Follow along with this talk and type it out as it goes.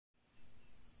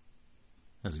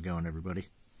How's it going, everybody?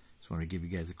 Just want to give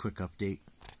you guys a quick update.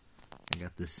 I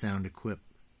got this Sound Equip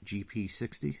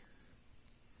GP60.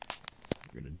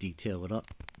 We're going to detail it up.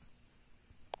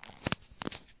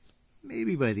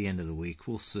 Maybe by the end of the week.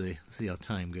 We'll see. See how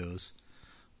time goes.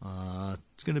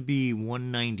 It's going to be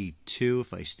 192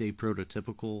 if I stay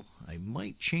prototypical. I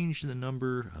might change the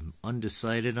number. I'm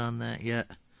undecided on that yet,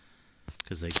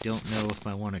 because I don't know if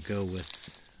I want to go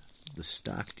with the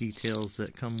stock details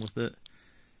that come with it.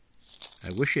 I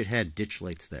wish it had ditch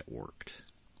lights that worked.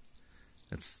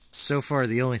 That's so far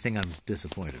the only thing I'm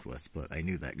disappointed with, but I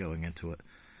knew that going into it.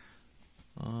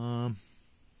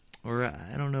 Or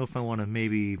I don't know if I want to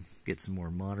maybe get some more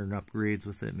modern upgrades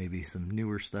with it. Maybe some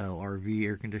newer style RV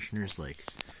air conditioners like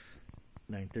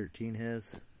 913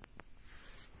 has.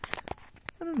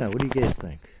 I don't know. What do you guys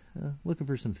think? Looking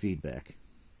for some feedback.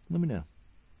 Let me know.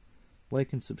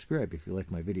 Like and subscribe if you like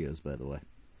my videos, by the way.